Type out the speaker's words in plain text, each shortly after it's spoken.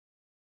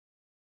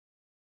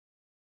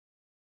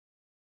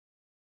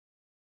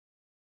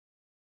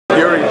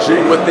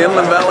Fishing with the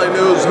Inland Valley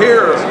News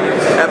here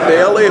at the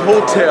LA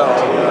Hotel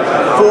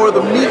for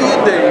the media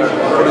day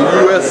for the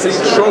USC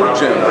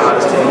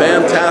Trojans.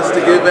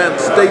 Fantastic event.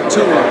 Stay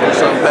tuned for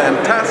some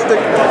fantastic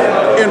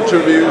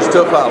interviews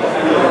to follow.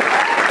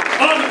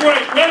 On the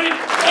break, ready?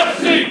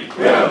 FC!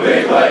 We have a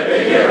big play,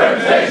 big hit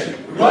reputation.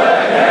 We play like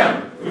a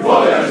hammer. We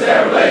fully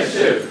understand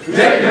relationships. We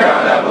take the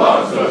ground that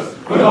belongs to us.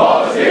 When the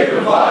ball is hit,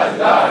 the flies and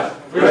dies.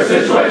 We are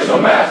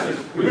situational masters.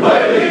 We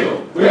play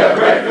legal. We have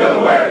great field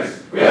awareness.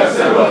 We have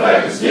simple,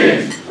 effective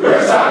schemes. We are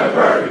assignment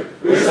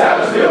perfect. We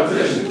establish field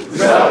position. We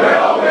celebrate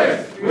all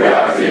wins. We are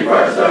our team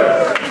first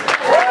serve.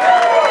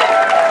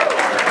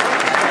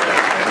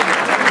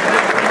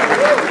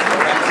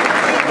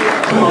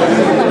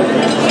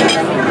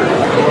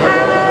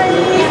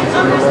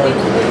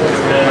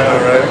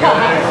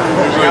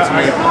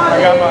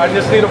 I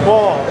just need a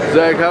ball.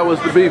 Zach, how was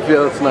the beef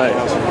last night?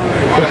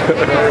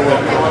 Very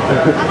well.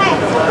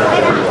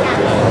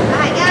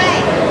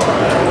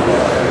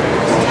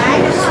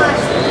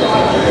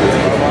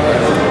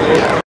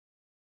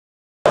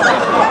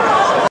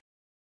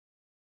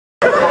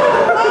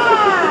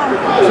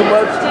 Too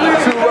much.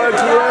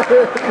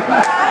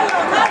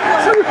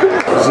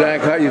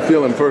 Zach, how you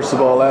feeling, first of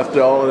all,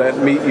 after all of that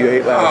meat you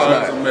ate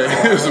last night?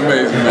 It was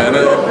amazing, man.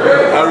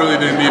 I really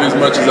didn't eat as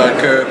much as I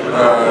could.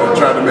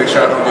 Tried to make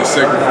sure I don't get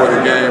sick before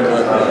the game,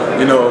 but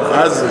you know,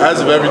 as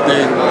of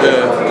everything,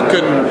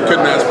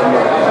 couldn't ask for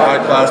more.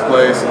 High class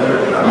place,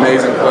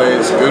 amazing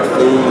place, good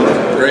food,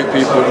 great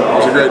people. It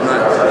was a great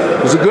night.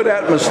 It was a good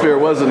atmosphere,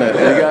 wasn't it?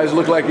 Yeah. You guys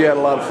looked like you had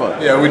a lot of fun.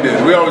 Yeah, we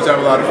did. We always have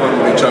a lot of fun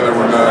with each other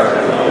when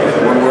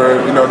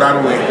we're, you know, not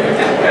only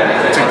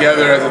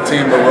together as a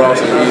team, but we're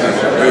also eating.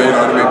 You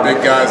know what I mean?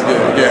 Big guys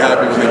get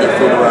happy when they get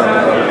food around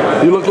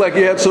them. You look like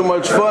you had so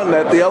much fun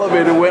that the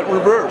elevator went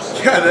reverse.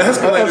 Yeah, the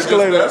escalator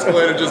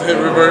just hit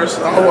reverse.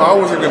 I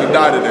wasn't going to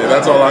die today.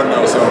 That's all I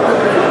know. So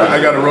I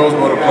got a Rose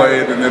Bowl to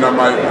play, and then I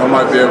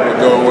might be able to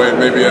go away.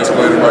 Maybe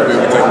escalator might be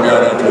able to take me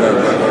out after that.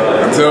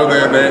 But until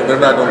then, they're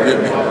not going to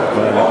get me.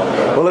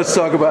 Well, let's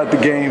talk about the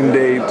game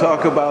day.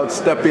 Talk about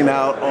stepping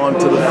out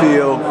onto the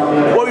field.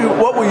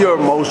 What will your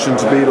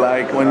emotions be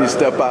like when you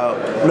step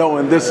out,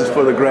 knowing this is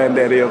for the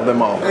granddaddy of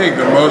them all? I think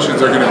the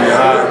emotions are going to be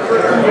high,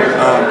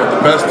 but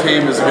the best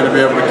team is going to be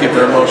able to keep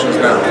their emotions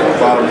down,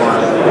 bottom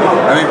line.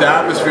 I think the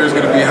atmosphere is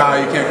going to be high.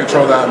 You can't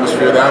control the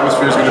atmosphere. The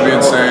atmosphere is going to be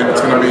insane.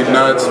 It's going to be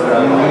nuts.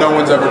 No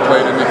one's ever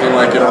played anything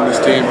like it on this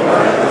team,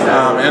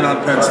 and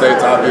on Penn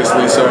State's,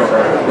 obviously. So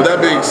with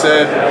that being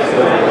said,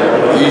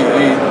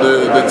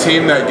 the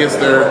team that gets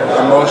their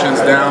emotions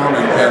down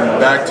and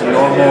back to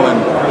normal and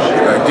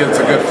gets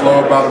a good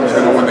flow about them is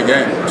going to win the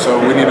game. So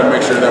we need to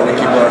make sure that we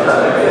keep our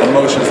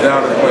emotions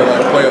down and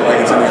play it like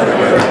it's any other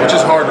game, which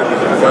is hard to do,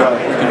 but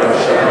we can do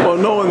it. Well,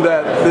 knowing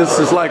that this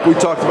is like we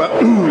talked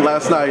about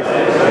last night,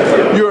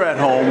 you're at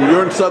home,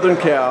 you're in Southern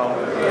Cal,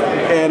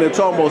 and it's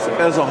almost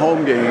as a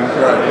home game,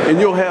 right. And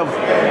you'll have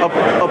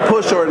a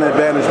push or an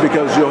advantage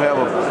because you'll have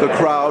the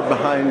crowd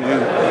behind you.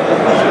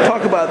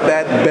 Talk about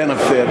that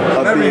benefit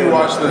of whenever you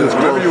watch the Rose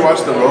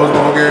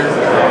Bowl game,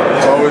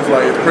 it's always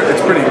like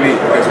it's pretty neat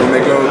because when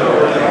they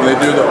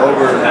do the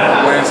over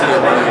landscape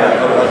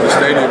of the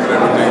stadium and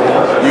everything,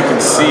 you can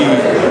see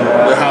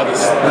how the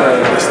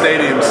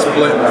stadium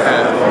split in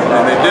half,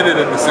 and they did it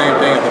at the same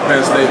thing at the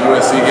Penn State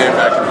USC game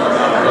back in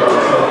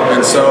 2009.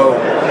 And so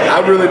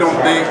I really don't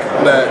think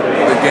that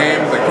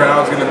the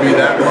crowd's going to be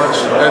that much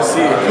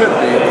SC. It could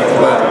be,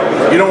 but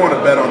you don't want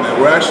to bet on that.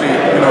 We're actually,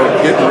 you know,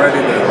 getting ready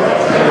to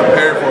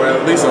prepare for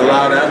at least a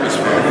loud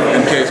atmosphere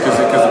in case, because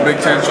the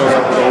Big Ten shows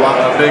up with a lot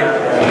of big,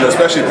 you know,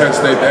 especially Penn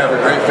State. They have a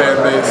great fan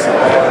base.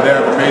 They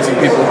have amazing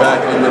people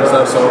backing them and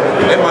stuff. So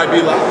it might be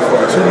loud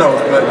for us. Who knows?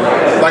 But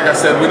like I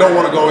said, we don't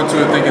want to go into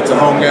it and think it's a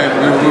home game.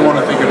 We want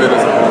to think of it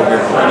as a home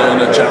game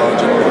and a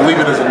challenge, and leave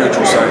it as a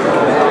neutral site.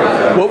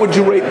 What would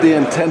you rate the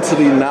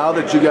intensity now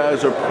that you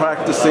guys are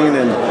practicing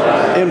and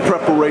in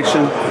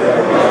preparation?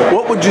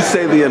 What would you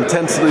say the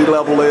intensity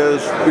level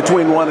is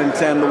between 1 and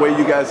 10, the way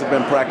you guys have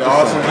been practicing?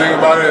 The awesome thing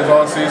about it is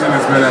all season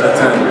has been at a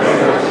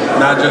 10.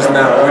 Not just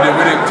now. We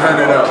didn't turn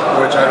it up,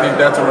 which I think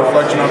that's a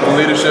reflection of the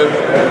leadership,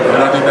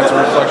 and I think that's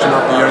a reflection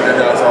of the younger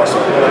guys also.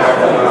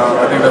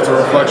 I think that's a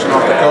reflection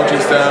of the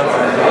coaching staff.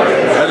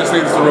 I just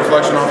think it's a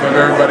reflection off of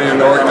everybody in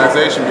the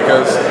organization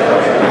because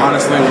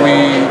honestly,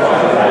 we've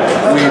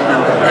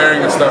been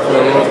preparing and stuff for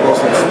the Rose Bowl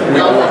since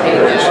week 1,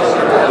 which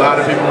a lot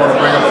of people want to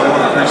bring up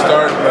the 1-3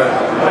 start, but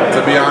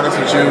to be honest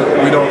with you,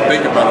 we don't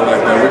think about it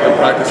like that. We've been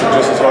practicing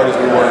just as hard as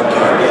we were in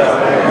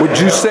camp. Would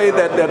you say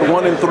that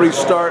 1-3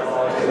 start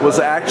was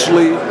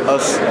actually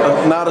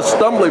not a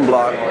stumbling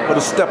block, but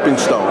a stepping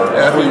stone?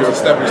 Yeah, I think it was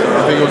a stepping stone.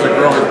 I think it was a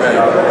growing pain.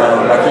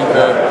 I think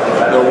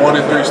the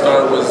 1-3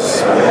 start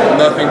was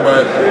nothing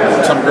but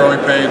some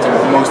growing pains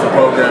amongst the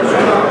program.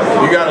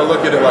 You got to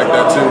look at it like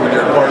that too when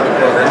you're a part of the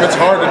program. It's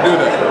hard to do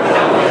that,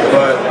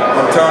 but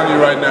I'm telling you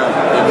right now,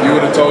 if you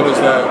would have told us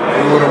that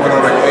we would have went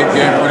on an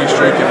 8-game winning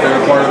streak and been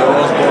a part of the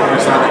Rose Bowl, if we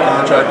signed a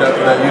contract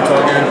after that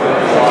Utah game,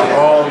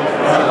 all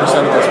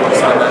 100% of us would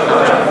have signed that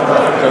contract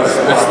because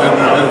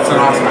it's an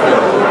awesome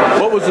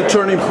feeling. What was the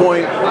turning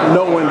point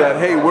knowing that,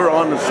 hey, we're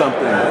on to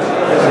something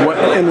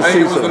in the I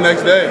think it was season? the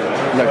next day.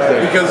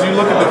 Because you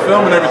look at the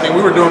film and everything,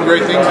 we were doing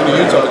great things in the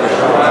Utah game.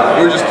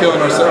 We were just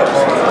killing ourselves.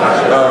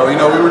 You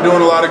know, we were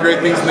doing a lot of great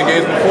things in the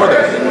games before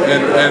that,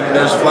 and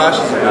there's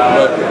flashes of it.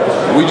 But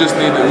we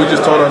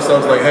just told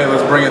ourselves, like, hey,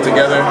 let's bring it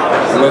together,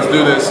 and let's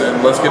do this,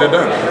 and let's get it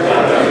done.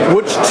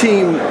 Which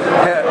team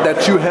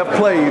that you have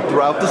played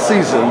throughout the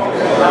season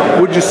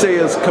would you say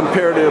is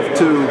comparative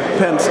to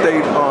Penn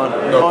State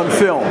on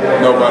film?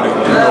 Nobody.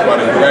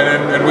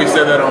 And we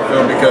said that on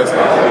film because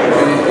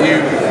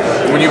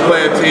when you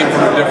play a team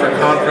from a different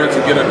conference,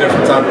 you get a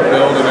different type of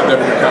build and a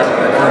different type of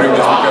recruiting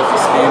just because the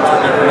schemes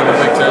are different in the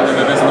Big Ten than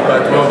it is in the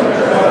Pac-12.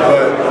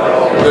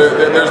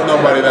 But there's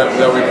nobody that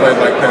we played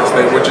like Penn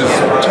State, which is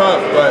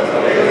tough, but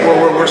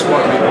we're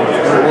smart people.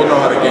 We'll know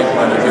how to game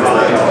plan against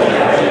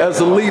them. As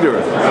a leader,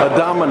 a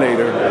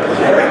dominator,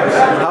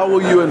 how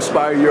will you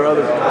inspire your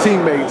other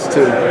teammates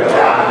to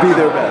be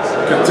their best?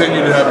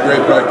 Continue to have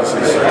great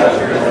practices.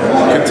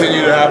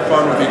 Continue to have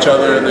fun with each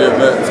other and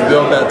to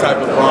build that type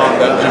of bond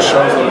that just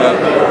shows them that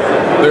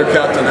their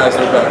captain has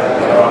their back.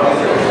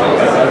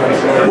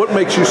 What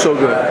makes you so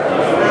good?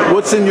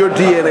 What's in your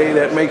DNA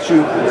that makes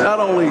you not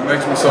only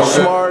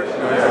smart,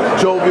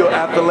 jovial,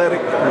 athletic?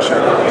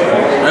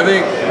 I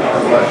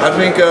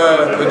think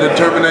the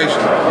determination.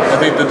 I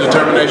think the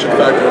determination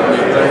factor of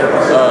me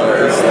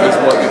is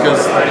what,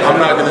 because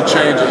I'm not going to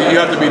change it. You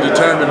have to be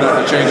determined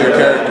not to change your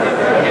character.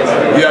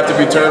 You have to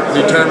be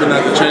determined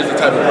not to change the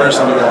type of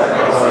person you are.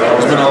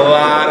 There's been a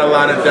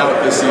lot of doubt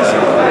this season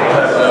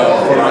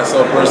for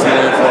myself personally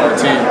and for our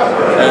team.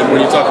 And when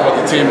you talk about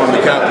the team, I'm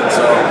the captain.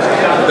 So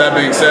with that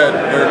being said,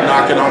 they're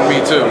knocking on me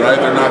too, right?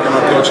 They're knocking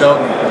on Coach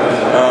Helton.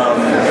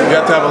 You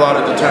have to have a lot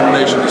of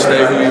determination to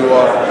stay who you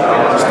are,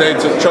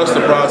 trust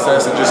the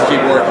process, and just keep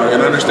working,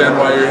 and understand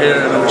why you're here,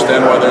 and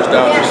understand why there's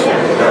doubters.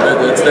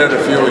 It's there to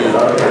fuel you.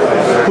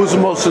 Who's the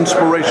most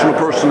inspirational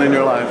person in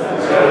your life?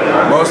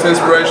 Most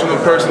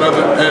inspirational person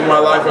in my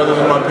life, other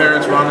than my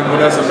parents, Ron and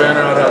Vanessa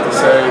Banner, I'd have to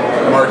say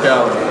Mark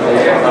Allen.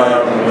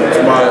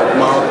 It's my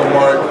Uncle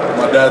Mark,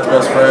 my dad's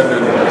best friend,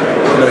 and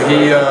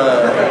you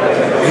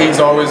know, he's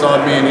always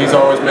on me, and he's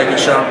always making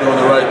sure I'm doing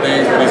the right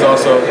things, but he's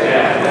also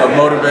a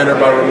motivator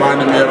by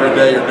reminding me every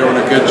day you're doing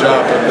a good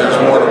job and there's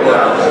more to work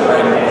on.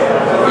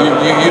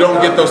 And you don't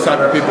get those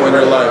type of people in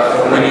your life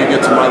when you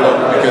get to my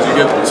level, because you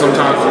get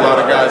sometimes a lot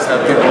of guys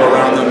have people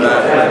around them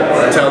that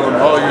tell them,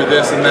 oh, you're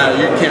this and that,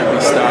 you can't be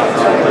stopped,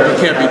 you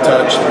can't be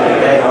touched.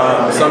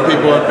 Some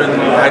people have been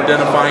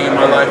identifying in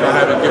my life, I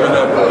haven't given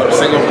up a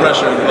single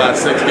pressure in the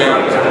last 6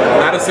 games.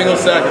 Not a single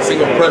sack, a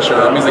single pressure.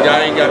 That means the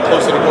guy ain't got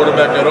close to the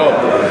quarterback at all.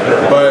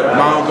 But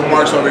my Uncle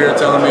Mark's over here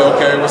telling me,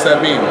 okay, what's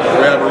that mean?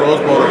 We have a Rose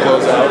Bowl to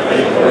close out.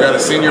 We got a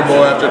Senior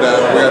Bowl after that.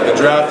 We got the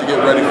draft to get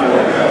ready for.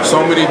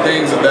 So many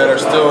things that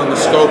are still in the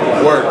scope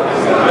of work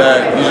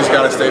that you just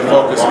got to stay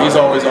focused. He's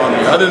always on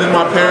me. Other than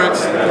my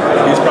parents,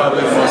 he's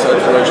probably the most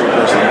inspirational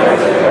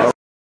person.